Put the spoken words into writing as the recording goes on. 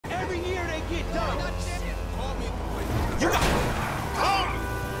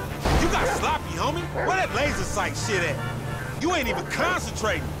Where that laser sight shit at? You ain't even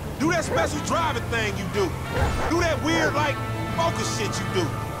concentrating. Do that special driving thing you do. Do that weird, like, focus shit you do.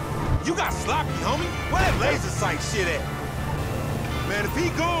 You got sloppy, homie. Where that laser sight shit at? Man, if he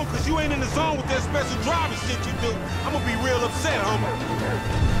gone cause you ain't in the zone with that special driving shit you do, I'm gonna be real upset, homie.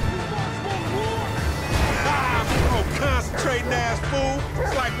 Ah, oh, concentrating ass fool.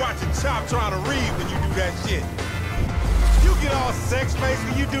 It's like watching Chop trying to read when you do that shit. You get all sex face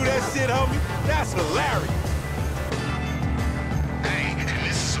when you do that shit, homie. That's hilarious. Hey, and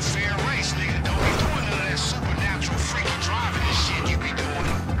this is a fair race, nigga. Don't be doing none of that supernatural freaky driving and shit you be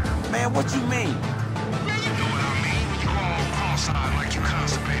doing. Man, what you mean? Man, you know what I mean when you go all cross-eyed like you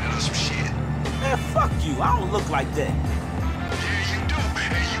constipated or some shit. Man, fuck you. I don't look like that. Yeah, you do.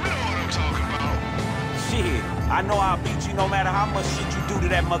 Hey, you know what I'm talking about. Shit, I know I'll beat you no matter how much shit you do to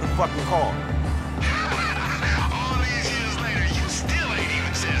that motherfucking car. All these years later, you still ain't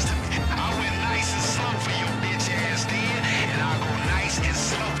even testing me. I went nice and slow for your bitch ass then, and I'll go nice and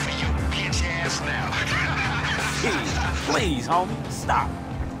slow for your bitch ass now. Shit, please, homie, stop.